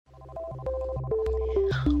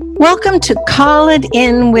Welcome to Call It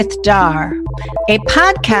In with Dar, a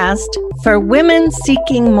podcast for women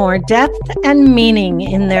seeking more depth and meaning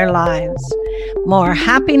in their lives. More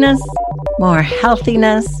happiness, more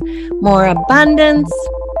healthiness, more abundance,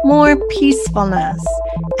 more peacefulness,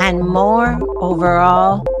 and more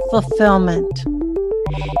overall fulfillment.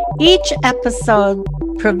 Each episode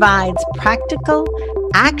provides practical,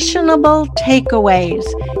 actionable takeaways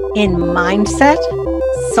in mindset,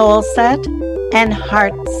 soul set, and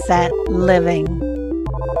heart set living.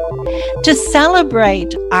 To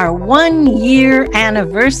celebrate our 1-year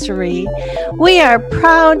anniversary, we are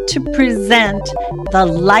proud to present the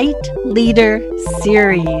Light Leader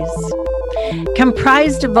Series,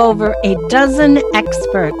 comprised of over a dozen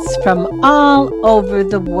experts from all over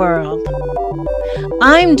the world.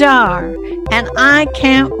 I'm Dar, and I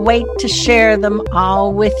can't wait to share them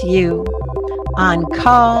all with you on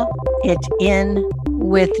Call It In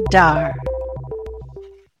with Dar.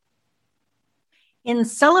 In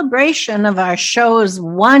celebration of our show's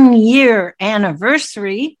 1-year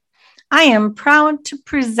anniversary, I am proud to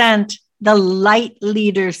present the Light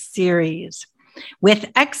Leader Series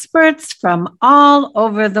with experts from all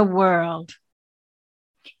over the world.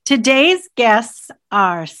 Today's guests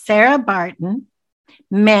are Sarah Barton,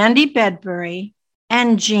 Mandy Bedbury,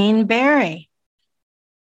 and Jean Barry.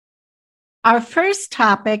 Our first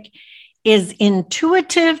topic is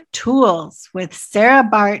Intuitive Tools with Sarah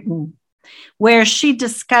Barton, where she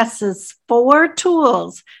discusses 4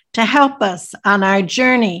 tools to help us on our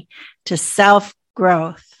journey to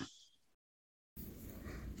self-growth.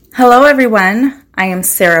 Hello, everyone. I am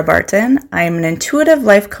Sarah Barton. I am an intuitive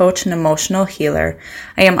life coach and emotional healer.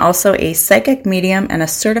 I am also a psychic medium and a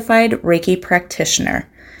certified Reiki practitioner.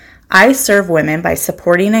 I serve women by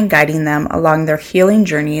supporting and guiding them along their healing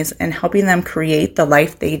journeys and helping them create the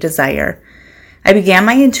life they desire. I began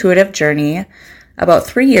my intuitive journey about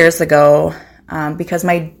 3 years ago because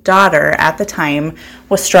my daughter at the time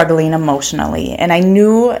was struggling emotionally, and I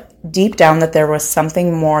knew deep down that there was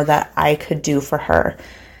something more that I could do for her.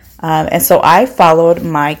 And so I followed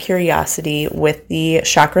my curiosity with the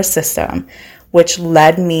chakra system, which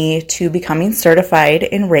led me to becoming certified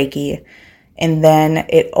in Reiki. And then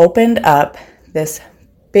it opened up this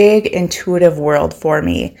big intuitive world for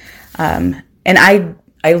me. And I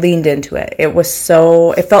leaned into it.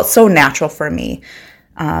 It felt so natural for me.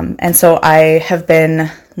 And so I have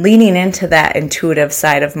been leaning into that intuitive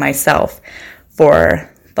side of myself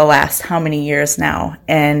for the last how many years now.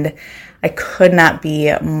 And I could not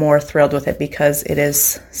be more thrilled with it because it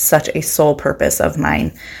is such a soul purpose of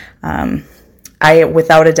mine. I,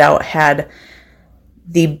 without a doubt, had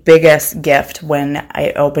the biggest gift when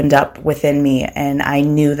it opened up within me, and I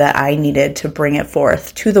knew that I needed to bring it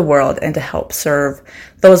forth to the world and to help serve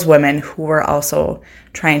those women who were also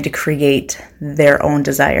trying to create their own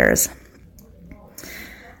desires.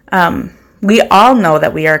 We all know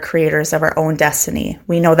that we are creators of our own destiny.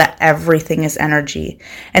 We know that everything is energy,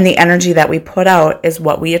 and the energy that we put out is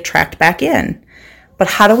what we attract back in. But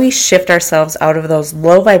how do we shift ourselves out of those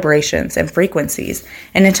low vibrations and frequencies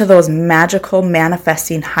and into those magical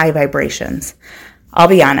manifesting high vibrations? I'll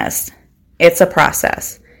be honest, it's a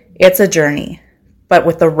process. It's a journey. But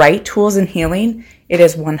with the right tools and healing, it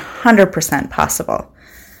is 100% possible.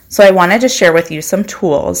 So I wanted to share with you some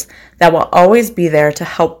tools that will always be there to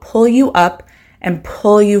help pull you up and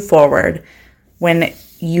pull you forward when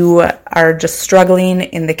you are just struggling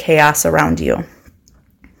in the chaos around you.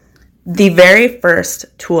 The very first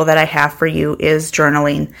tool that I have for you is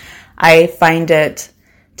journaling. I find it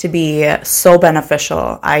to be so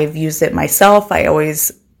beneficial. I've used it myself. I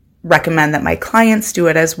always recommend that my clients do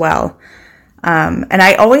it as well. And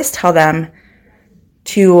I always tell them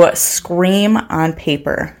to scream on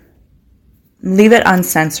paper. Leave it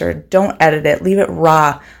uncensored. Don't edit it. Leave it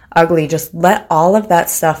raw, ugly. Just let all of that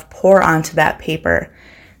stuff pour onto that paper.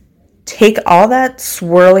 Take all that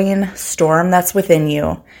swirling storm that's within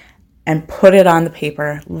you and put it on the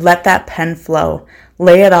paper. Let that pen flow.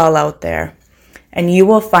 Lay it all out there. And you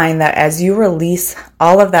will find that as you release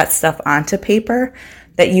all of that stuff onto paper,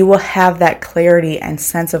 that you will have that clarity and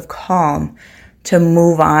sense of calm to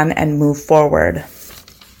move on and move forward.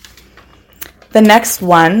 The next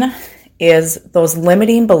one is those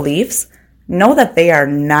limiting beliefs. Know that they are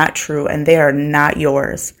not true and they are not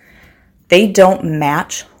yours. They don't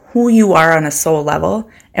match who you are on a soul level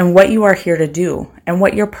and what you are here to do and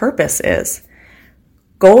what your purpose is.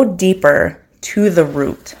 Go deeper to the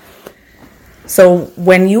root. So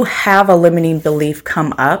when you have a limiting belief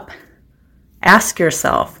come up, ask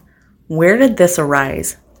yourself, where did this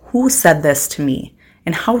arise? Who said this to me?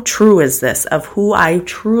 And how true is this of who I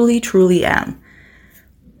truly, truly am?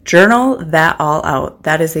 Journal that all out.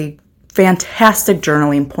 That is a fantastic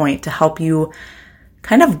journaling point to help you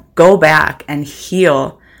kind of go back and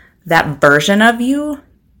heal that version of you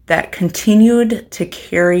that continued to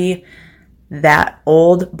carry that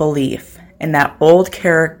old belief and that old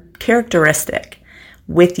characteristic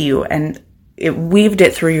with you, and it weaved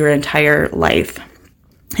it through your entire life.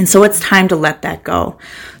 And so it's time to let that go.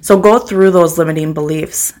 So go through those limiting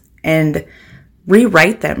beliefs and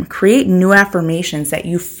rewrite them. Create new affirmations that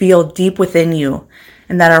you feel deep within you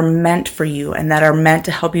and that are meant for you and that are meant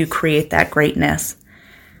to help you create that greatness.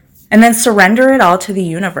 And then surrender it all to the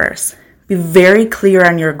universe. Be very clear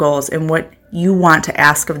on your goals and what you want to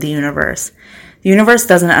ask of the universe. The universe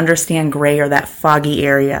doesn't understand gray or that foggy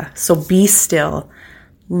area. So be still.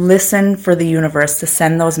 Listen for the universe to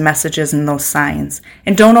send those messages and those signs.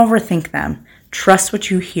 And don't overthink them. Trust what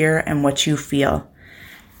you hear and what you feel.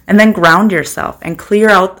 And then ground yourself and clear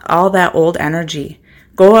out all that old energy.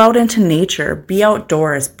 Go out into nature. Be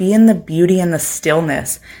outdoors. Be in the beauty and the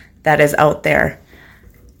stillness that is out there.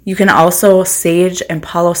 You can also sage and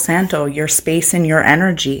Palo Santo your space and your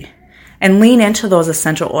energy. And lean into those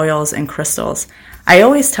essential oils and crystals. I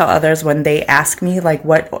always tell others when they ask me like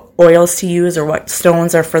what oils to use or what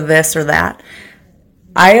stones are for this or that,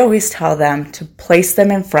 I always tell them to place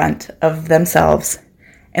them in front of themselves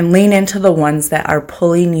and lean into the ones that are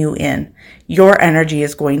pulling you in. Your energy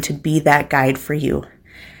is going to be that guide for you.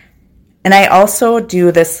 And I also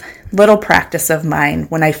do this little practice of mine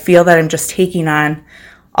when I feel that I'm just taking on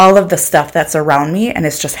all of the stuff that's around me and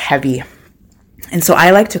it's just heavy. And so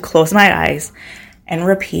I like to close my eyes and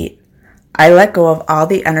repeat, I let go of all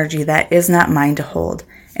the energy that is not mine to hold.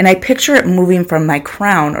 And I picture it moving from my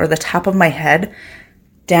crown or the top of my head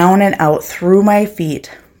down and out through my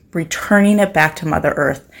feet, returning it back to Mother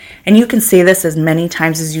Earth. And you can say this as many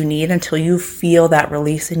times as you need until you feel that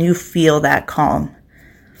release and you feel that calm.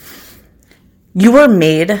 You were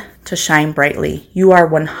made to shine brightly. You are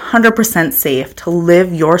 100% safe to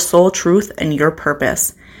live your soul truth and your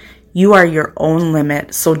purpose. You are your own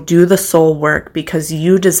limit, so do the soul work because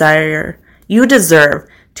you deserve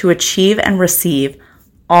to achieve and receive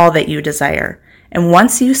all that you desire. And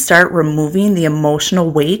once you start removing the emotional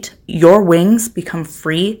weight, your wings become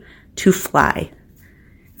free to fly.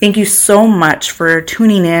 Thank you so much for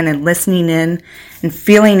tuning in and listening in and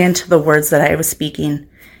feeling into the words that I was speaking.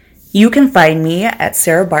 You can find me at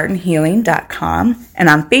sarahbartonhealing.com and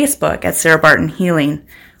on Facebook at Sarah Barton Healing.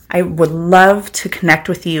 I would love to connect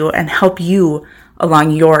with you and help you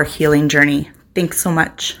along your healing journey. Thanks so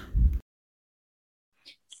much.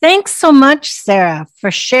 Thanks so much, Sarah,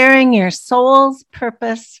 for sharing your soul's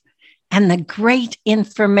purpose and the great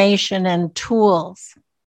information and tools.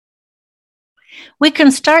 We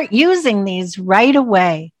can start using these right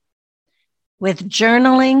away with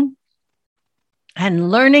journaling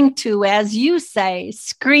and learning to, as you say,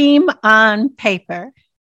 scream on paper.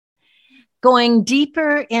 Going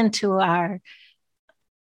deeper into our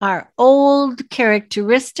old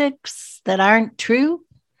characteristics that aren't true,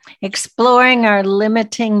 exploring our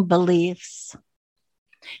limiting beliefs.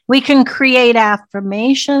 We can create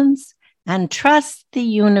affirmations and trust the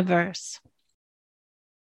universe.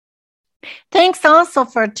 Thanks also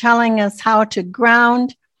for telling us how to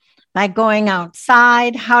ground by going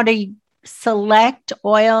outside, how to select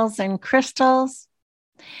oils and crystals,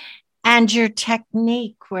 and your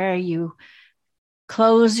technique where you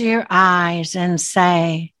close your eyes and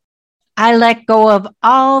say, I let go of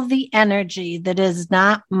all the energy that is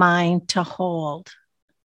not mine to hold.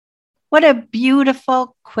 What a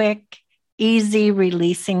beautiful, quick, easy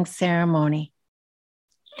releasing ceremony.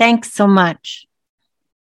 Thanks so much.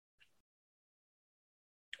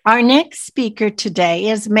 Our next speaker today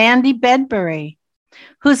is Mandy Bedbury,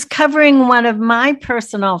 who's covering one of my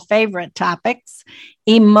personal favorite topics,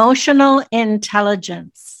 emotional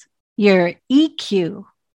intelligence, your EQ,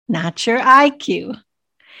 not your IQ.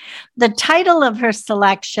 The title of her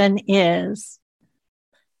selection is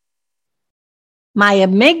My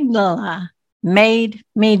Amygdala Made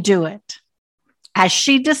Me Do It, as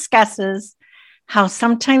she discusses how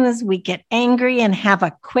sometimes we get angry and have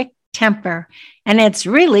a quick temper, and it's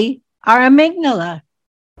really our amygdala.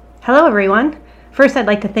 Hello, everyone. First, I'd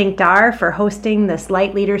like to thank Dar for hosting this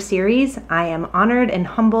Light Leader series. I am honored and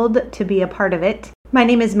humbled to be a part of it. My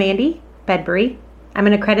name is Mandy Bedbury. I'm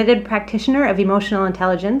an accredited practitioner of emotional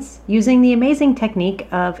intelligence using the amazing technique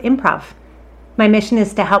of improv. My mission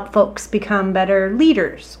is to help folks become better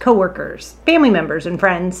leaders, coworkers, family members, and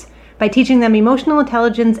friends by teaching them emotional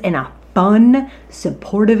intelligence in a fun,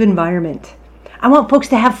 supportive environment. I want folks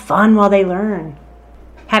to have fun while they learn.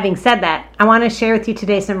 Having said that, I want to share with you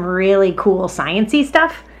today some really cool sciencey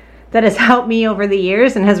stuff that has helped me over the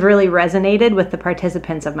years and has really resonated with the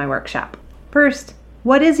participants of my workshop. First,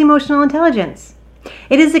 what is emotional intelligence?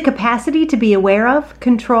 It is the capacity to be aware of,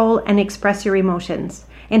 control, and express your emotions,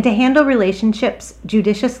 and to handle relationships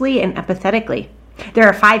judiciously and empathetically. There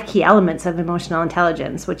are 5 key elements of emotional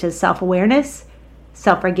intelligence, which is self-awareness,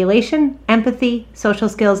 self-regulation, empathy, social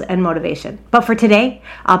skills, and motivation. But for today,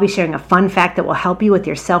 I'll be sharing a fun fact that will help you with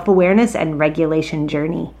your self-awareness and regulation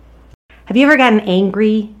journey. Have you ever gotten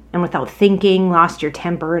angry and without thinking lost your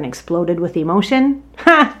temper and exploded with emotion?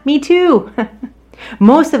 Ha! Me too!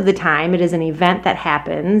 Most of the time, it is an event that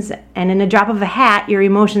happens, and in a drop of a hat, your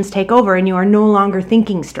emotions take over and you are no longer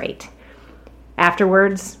thinking straight.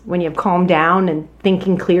 Afterwards, when you've calmed down and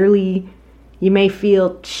thinking clearly, you may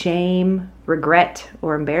feel shame, regret,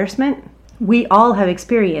 or embarrassment. We all have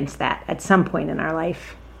experienced that at some point in our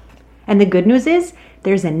life. And the good news is,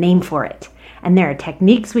 there's a name for it, and there are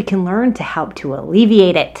techniques we can learn to help to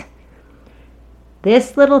alleviate it.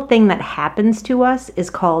 This little thing that happens to us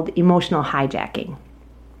is called emotional hijacking.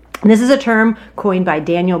 And this is a term coined by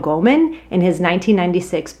Daniel Goleman in his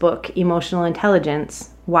 1996 book, Emotional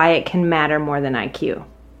Intelligence: Why It Can Matter More Than IQ.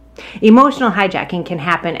 Emotional hijacking can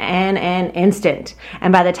happen in an instant,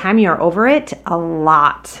 and by the time you're over it, a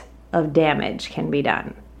lot of damage can be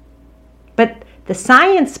done. But the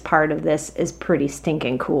science part of this is pretty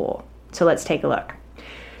stinking cool. So let's take a look.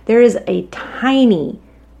 There is a tiny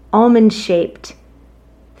almond-shaped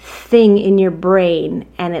thing in your brain,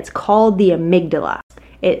 and it's called the amygdala.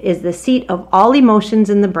 It is the seat of all emotions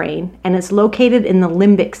in the brain, and it's located in the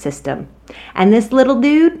limbic system. And this little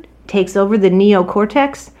dude takes over the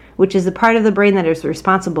neocortex, which is the part of the brain that is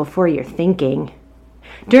responsible for your thinking.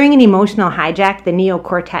 During an emotional hijack, the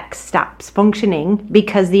neocortex stops functioning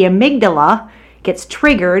because the amygdala gets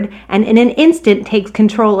triggered and in an instant takes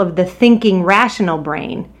control of the thinking rational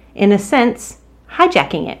brain, in a sense,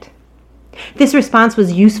 hijacking it. This response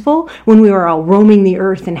was useful when we were all roaming the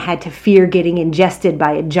earth and had to fear getting ingested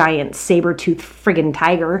by a giant saber-toothed friggin'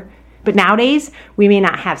 tiger. But nowadays, we may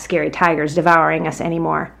not have scary tigers devouring us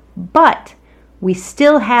anymore. But we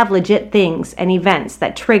still have legit things and events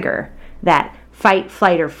that trigger that fight,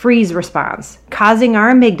 flight, or freeze response, causing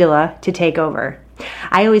our amygdala to take over.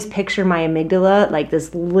 I always picture my amygdala like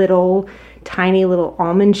this little, tiny little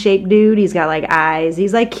almond-shaped dude. He's got like eyes.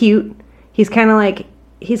 He's like cute. He's kind of like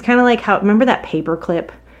how, remember that paper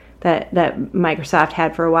clip that Microsoft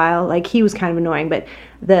had for a while? Like, he was kind of annoying, but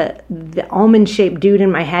the almond-shaped dude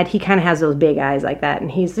in my head, he kind of has those big eyes like that,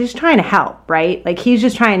 and he's just trying to help, right? Like, he's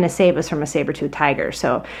just trying to save us from a saber-toothed tiger.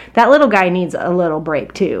 So that little guy needs a little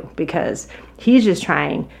break too, because he's just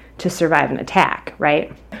trying to survive an attack,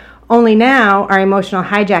 right? Only now, our emotional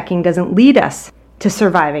hijacking doesn't lead us to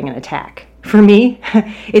surviving an attack. For me,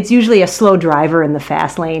 it's usually a slow driver in the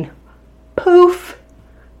fast lane. Poof!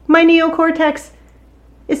 My neocortex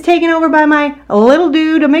is taken over by my little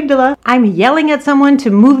dude amygdala. I'm yelling at someone to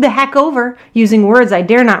move the heck over, using words I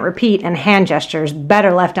dare not repeat and hand gestures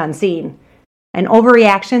better left unseen. An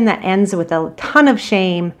overreaction that ends with a ton of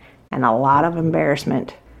shame and a lot of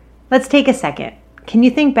embarrassment. Let's take a second. Can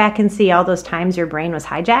you think back and see all those times your brain was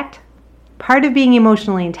hijacked? Part of being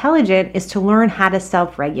emotionally intelligent is to learn how to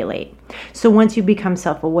self-regulate. So once you become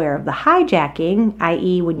self-aware of the hijacking,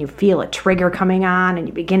 i.e. when you feel a trigger coming on and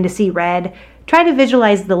you begin to see red, try to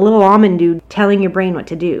visualize the little almond dude telling your brain what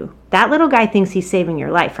to do. That little guy thinks he's saving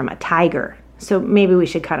your life from a tiger, so maybe we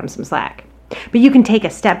should cut him some slack. But you can take a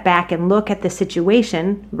step back and look at the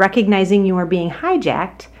situation, recognizing you are being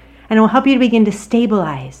hijacked, and it will help you to begin to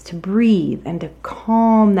stabilize, to breathe, and to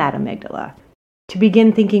calm that amygdala. To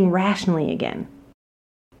begin thinking rationally again.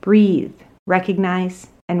 Breathe, recognize,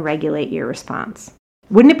 and regulate your response.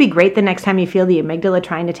 Wouldn't it be great the next time you feel the amygdala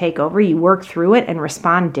trying to take over, you work through it and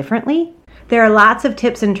respond differently? There are lots of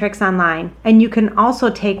tips and tricks online, and you can also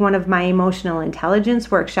take one of my emotional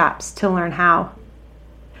intelligence workshops to learn how.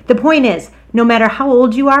 The point is, no matter how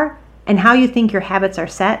old you are and how you think your habits are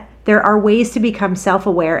set, there are ways to become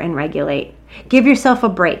self-aware and regulate. Give yourself a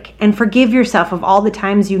break and forgive yourself of all the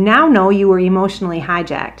times you now know you were emotionally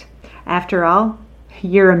hijacked. After all,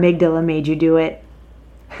 your amygdala made you do it.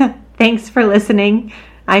 Thanks for listening.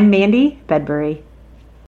 I'm Mandy Bedbury.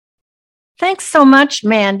 Thanks so much,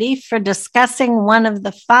 Mandy, for discussing one of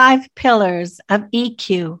the 5 pillars of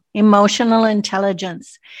EQ, emotional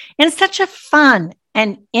intelligence, in such a fun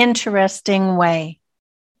and interesting way.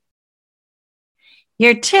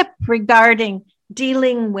 Your tip regarding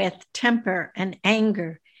dealing with temper and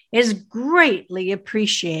anger is greatly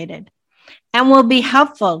appreciated and will be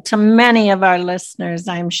helpful to many of our listeners,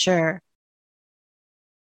 I'm sure.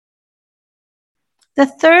 The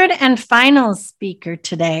third and final speaker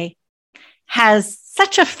today has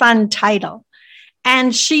Such a fun title.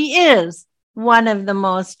 And she is one of the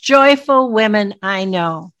most joyful women I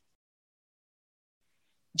know.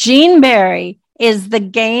 Jean Barry is the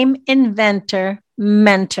game inventor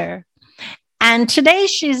mentor. And today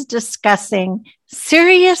she's discussing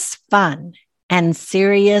serious fun and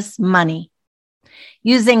serious money,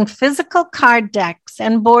 using physical card decks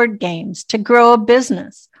and board games to grow a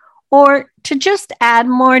business or to just add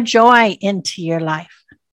more joy into your life.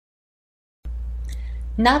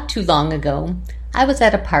 Not too long ago, I was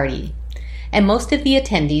at a party, and most of the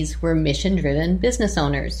attendees were mission-driven business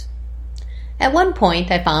owners. At one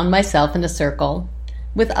point, I found myself in a circle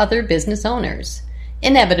with other business owners.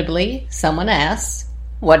 Inevitably, someone asks,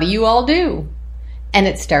 "What do you all do?" And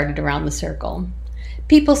it started around the circle.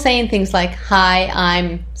 People saying things like, "Hi,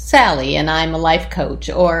 I'm Sally and I'm a life coach,"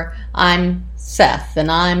 or "I'm Seth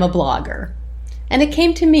and I'm a blogger." And it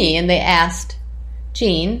came to me and they asked,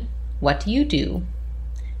 "Jean, what do you do?"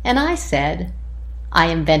 And I said, "I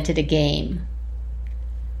invented a game."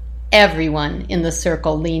 Everyone in the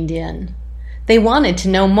circle leaned in. They wanted to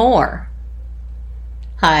know more.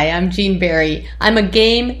 Hi, I'm Jean Barry. I'm a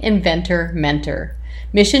game inventor mentor.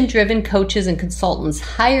 Mission-driven coaches and consultants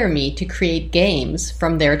hire me to create games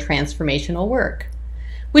from their transformational work,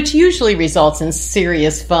 which usually results in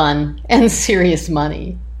serious fun and serious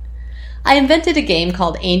money. I invented a game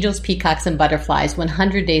called Angels, Peacocks, and Butterflies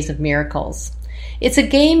 100 Days of Miracles. It's a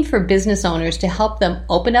game for business owners to help them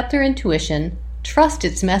open up their intuition, trust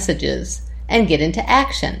its messages, and get into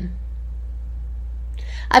action.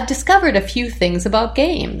 I've discovered a few things about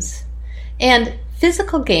games, and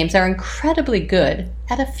physical games are incredibly good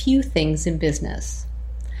at a few things in business.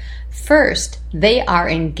 First, they are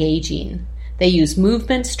engaging. They use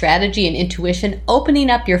movement, strategy, and intuition,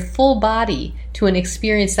 opening up your full body to an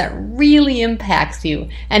experience that really impacts you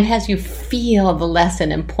and has you feel the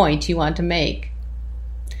lesson and point you want to make.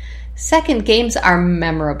 Second, games are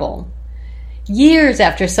memorable. Years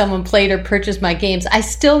after someone played or purchased my games, I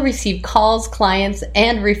still receive calls, clients,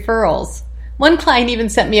 and referrals. One client even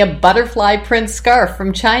sent me a butterfly print scarf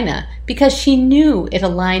from China because she knew it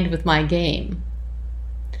aligned with my game.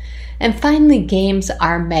 And finally, games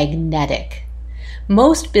are magnetic.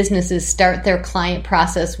 Most businesses start their client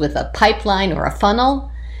process with a pipeline or a funnel,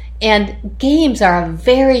 and games are a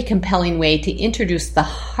very compelling way to introduce the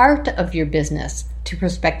heart of your business to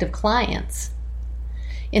prospective clients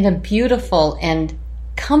in a beautiful and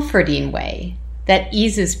comforting way that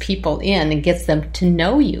eases people in and gets them to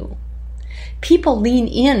know you. People lean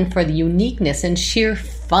in for the uniqueness and sheer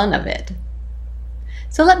fun of it.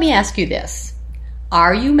 So let me ask you this.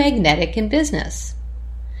 Are you magnetic in business?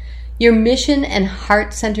 Your mission and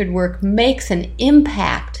heart-centered work makes an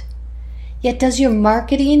impact. Yet does your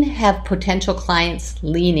marketing have potential clients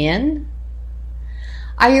lean in?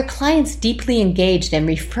 Are your clients deeply engaged and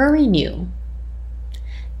referring you?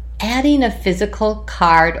 Adding a physical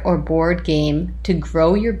card or board game to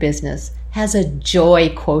grow your business has a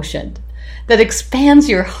joy quotient that expands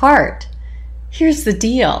your heart. Here's the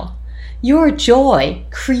deal. Your joy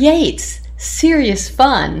creates serious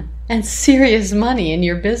fun and serious money in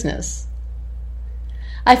your business.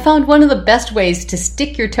 I found one of the best ways to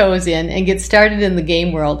stick your toes in and get started in the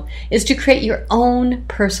game world is to create your own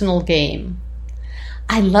personal game.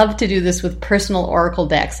 I love to do this with personal oracle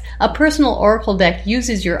decks. A personal oracle deck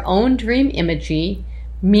uses your own dream imagery,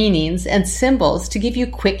 meanings, and symbols to give you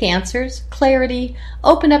quick answers, clarity,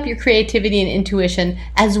 open up your creativity and intuition,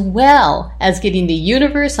 as well as getting the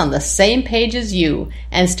universe on the same page as you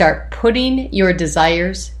and start putting your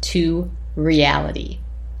desires to reality.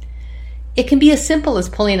 It can be as simple as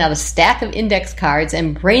pulling out a stack of index cards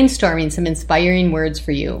and brainstorming some inspiring words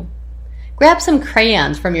for you. Grab some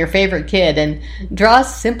crayons from your favorite kid and draw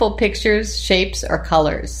simple pictures, shapes, or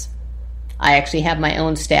colors. I actually have my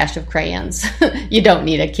own stash of crayons. You don't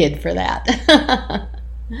need a kid for that.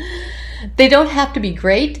 They don't have to be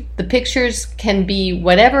great. The pictures can be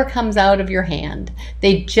whatever comes out of your hand.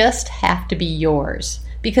 They just have to be yours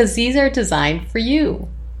because these are designed for you.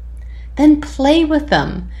 Then play with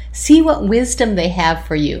them. See what wisdom they have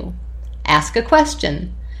for you. Ask a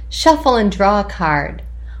question. Shuffle and draw a card.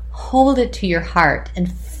 Hold it to your heart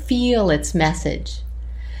and feel its message.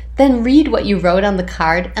 Then read what you wrote on the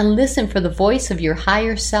card and listen for the voice of your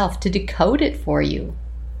higher self to decode it for you.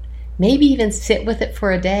 Maybe even sit with it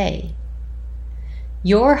for a day.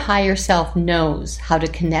 Your higher self knows how to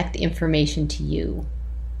connect information to you.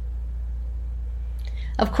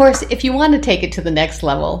 Of course, if you want to take it to the next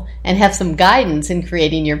level and have some guidance in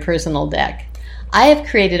creating your personal deck, I have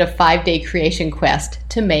created a 5-day creation quest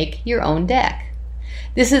to make your own deck.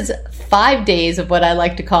 This is 5 days of what I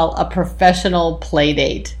like to call a professional play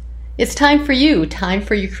date. It's time for you, time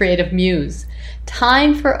for your creative muse,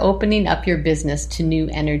 time for opening up your business to new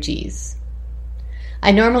energies.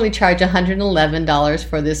 I normally charge $111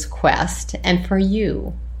 for this quest, and for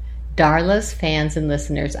you, Darla's fans and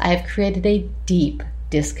listeners, I have created a deep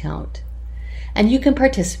discount, and you can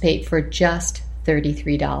participate for just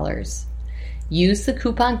 $33. Use the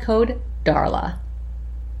coupon code DARLA.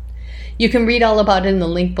 You can read all about it in the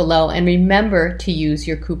link below, and remember to use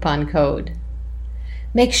your coupon code.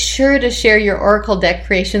 Make sure to share your Oracle deck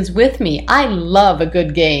creations with me. I love a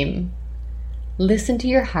good game. Listen to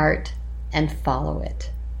your heart and follow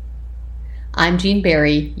it. I'm Jean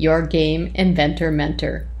Berry, your Game Inventor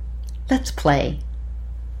Mentor. Let's play.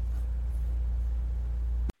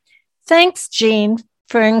 Thanks, Jean,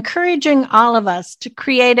 for encouraging all of us to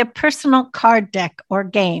create a personal card deck or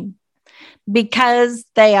game because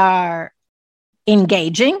they are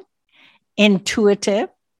engaging, intuitive,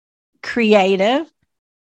 creative.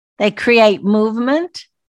 They create movement,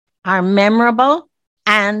 are memorable,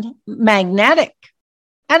 and magnetic,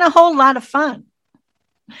 and a whole lot of fun.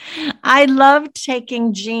 I loved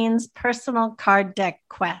taking Jean's personal card deck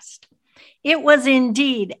quest. It was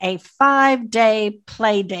indeed a 5-day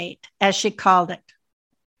play date, as she called it.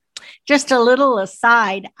 Just a little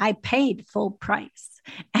aside, I paid full price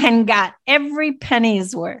and got every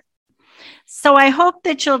penny's worth. So I hope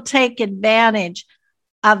that you'll take advantage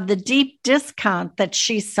of the deep discount that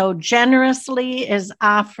she so generously is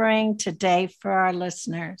offering today for our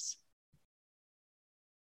listeners.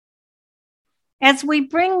 As we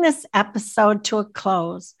bring this episode to a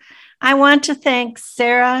close, I want to thank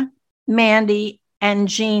Sarah, Mandy, and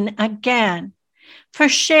Jean again for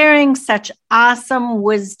sharing such awesome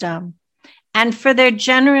wisdom and for their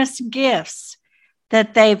generous gifts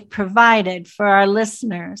that they've provided for our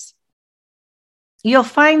listeners. You'll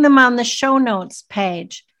find them on the show notes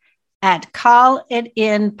page at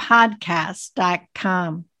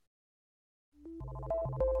callitinpodcast.com.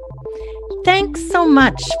 Thanks so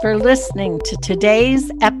much for listening to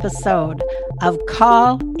today's episode of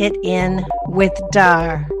Call It In with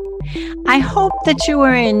Dar. I hope that you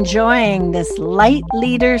are enjoying this Light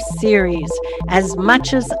Leader series as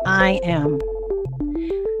much as I am.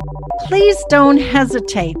 Please don't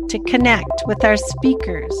hesitate to connect with our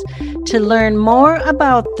speakers to learn more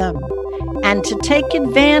about them and to take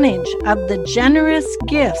advantage of the generous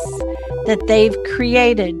gifts that they've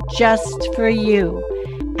created just for you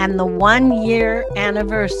and the 1-year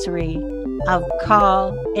anniversary of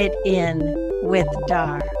Call It In with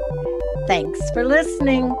Dar. Thanks for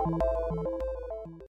listening.